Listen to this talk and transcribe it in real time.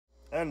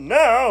And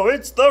now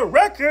it's the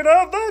record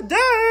of the day.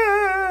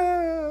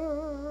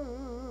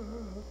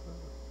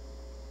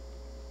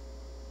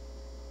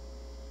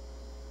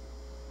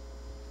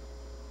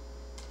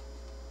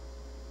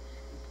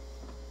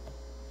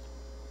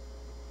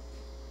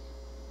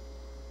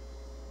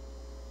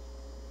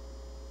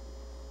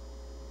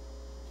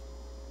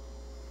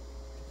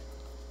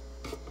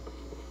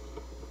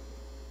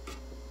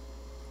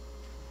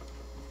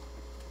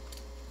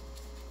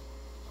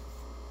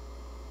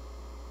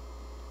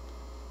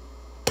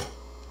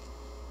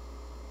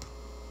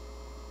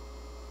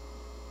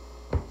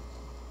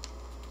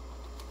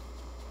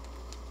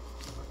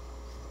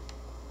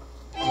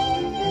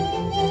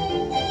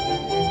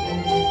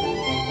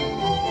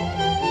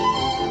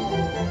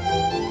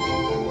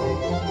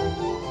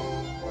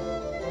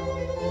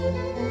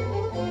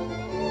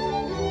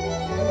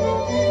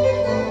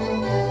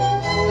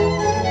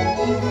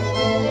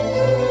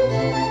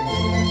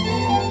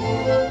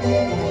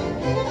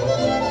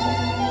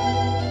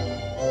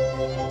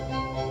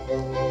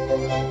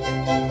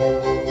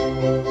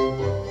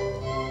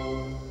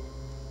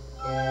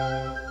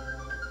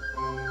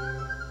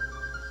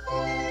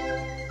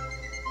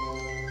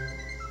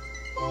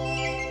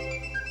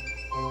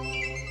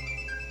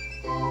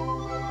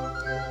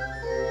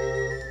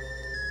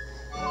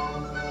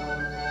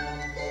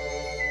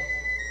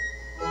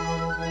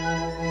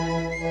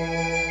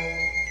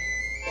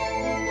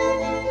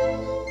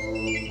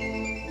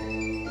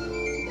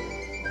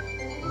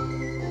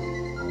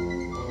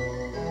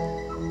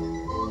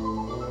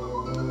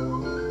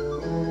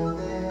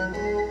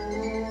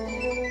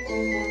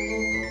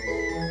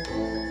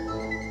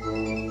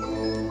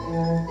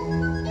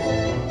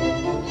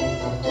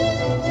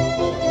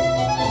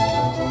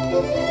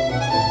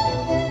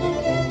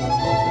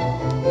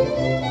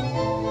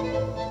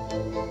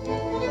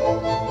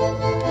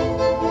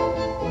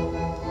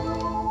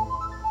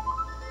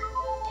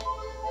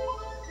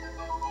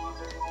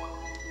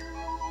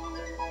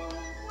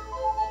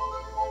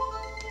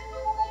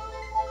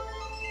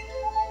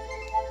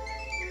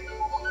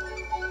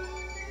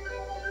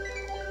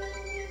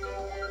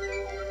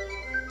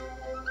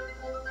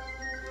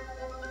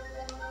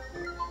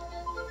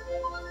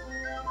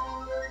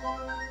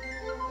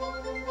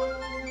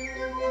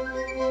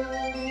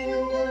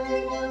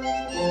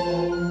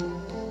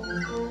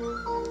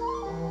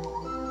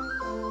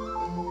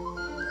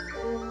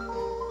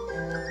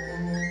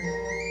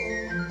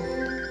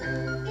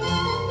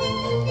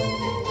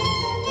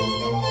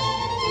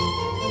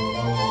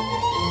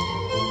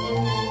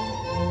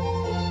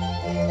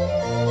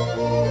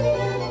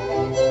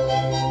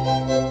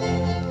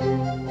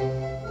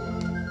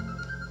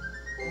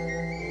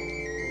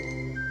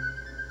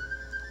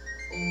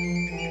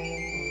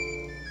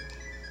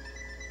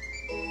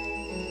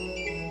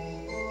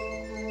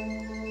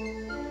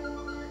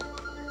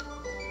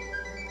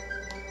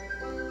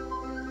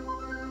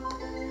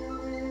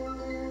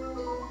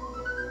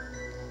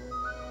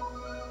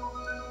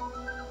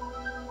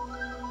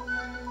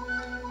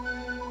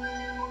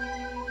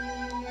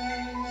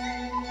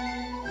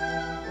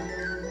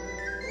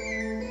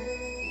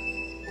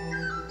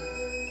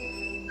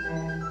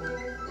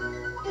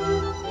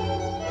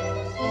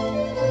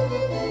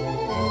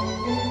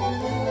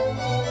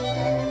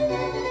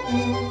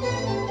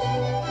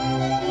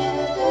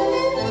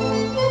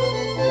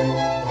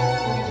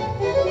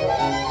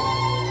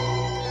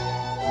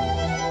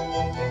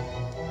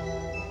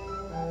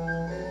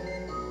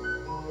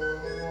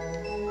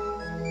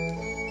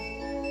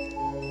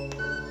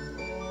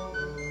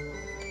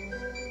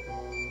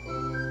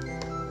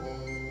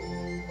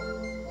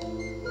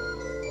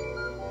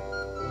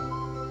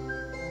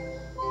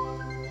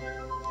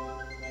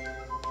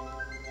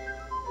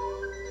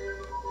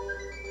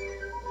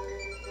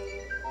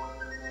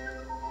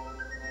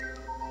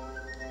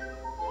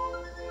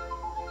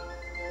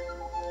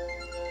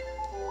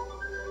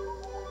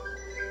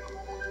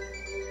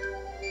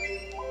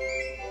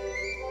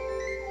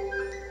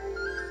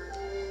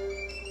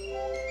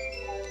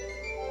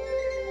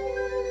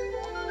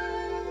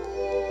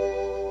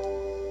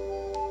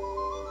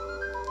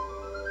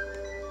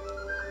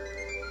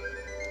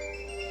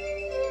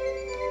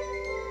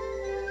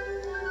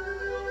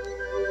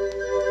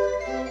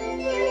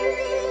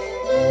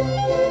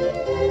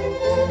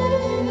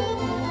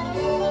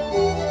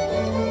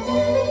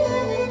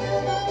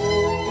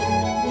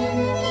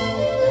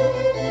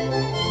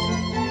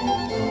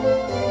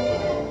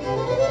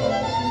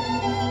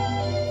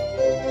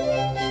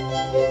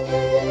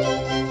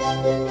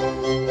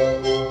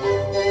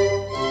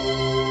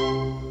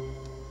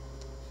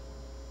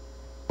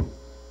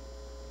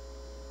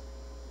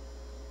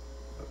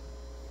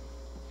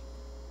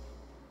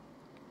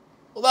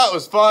 Well, that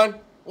was fun,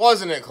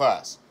 wasn't it,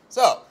 class?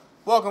 So,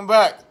 welcome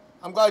back.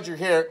 I'm glad you're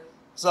here.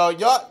 So,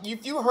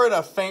 if you heard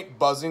a faint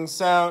buzzing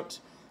sound,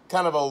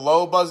 kind of a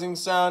low buzzing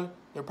sound,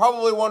 you're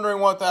probably wondering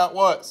what that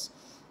was.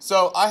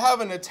 So, I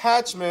have an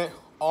attachment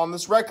on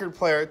this record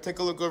player. Take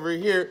a look over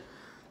here.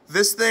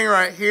 This thing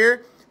right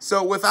here,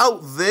 So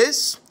without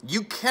this,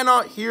 you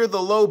cannot hear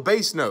the low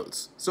bass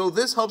notes. So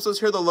this helps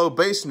us hear the low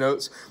bass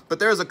notes, but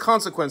there's a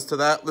consequence to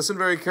that. Listen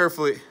very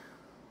carefully.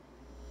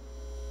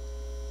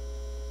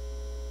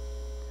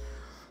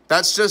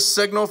 That's just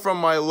signal from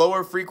my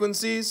lower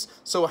frequencies.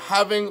 So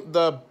having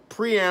the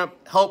preamp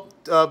help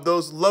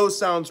those low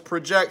sounds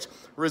project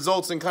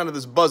results in kind of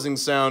this buzzing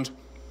sound.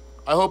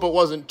 I hope it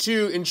wasn't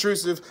too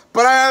intrusive,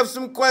 but I have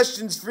some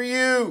questions for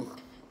you.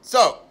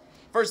 So,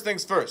 first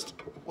things first,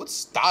 what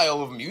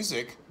style of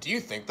music do you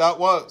think that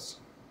was?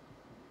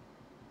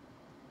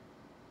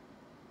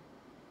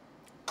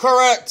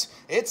 Correct,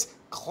 it's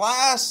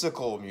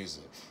classical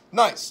music.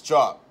 Nice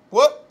job.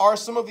 What are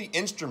some of the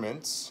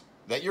instruments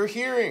that you're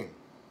hearing?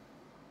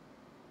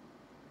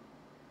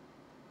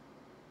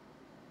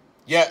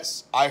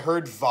 Yes, I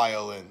heard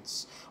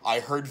violins, I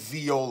heard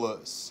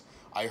violas,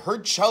 I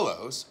heard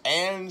cellos,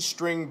 and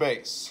string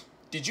bass.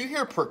 Did you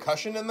hear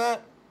percussion in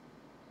that?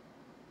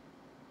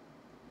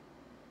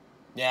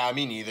 Yeah,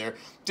 me neither.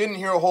 Didn't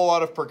hear a whole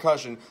lot of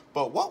percussion,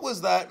 but what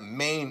was that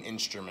main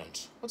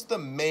instrument? What's the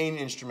main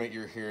instrument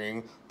you're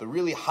hearing? The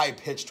really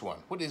high-pitched one.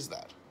 What is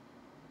that?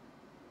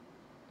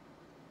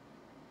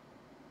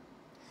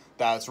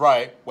 That's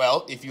right.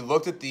 Well, if you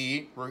looked at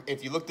the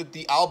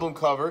album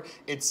cover,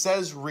 it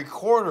says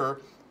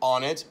recorder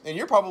on it, and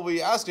you're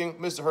probably asking,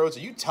 Mr. Hurwitz, are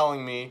you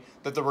telling me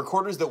that the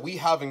recorders that we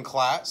have in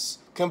class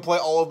can play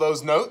all of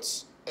those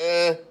notes?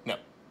 No.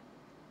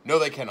 No,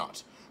 they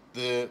cannot.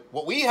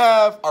 What we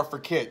have are for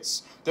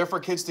kids. They're for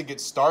kids to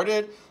get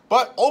started.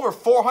 But over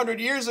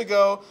 400 years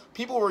ago,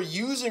 people were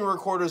using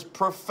recorders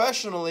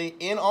professionally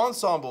in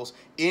ensembles,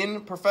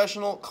 in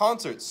professional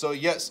concerts. So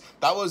yes,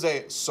 that was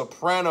a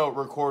soprano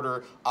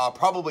recorder,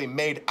 probably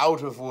made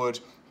out of wood,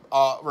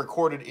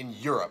 recorded in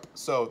Europe.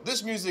 So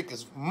this music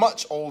is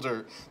much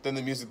older than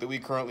the music that we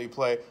currently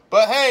play.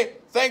 But hey,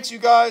 thanks you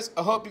guys.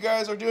 I hope you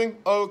guys are doing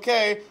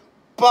okay.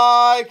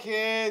 Bye,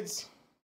 kids.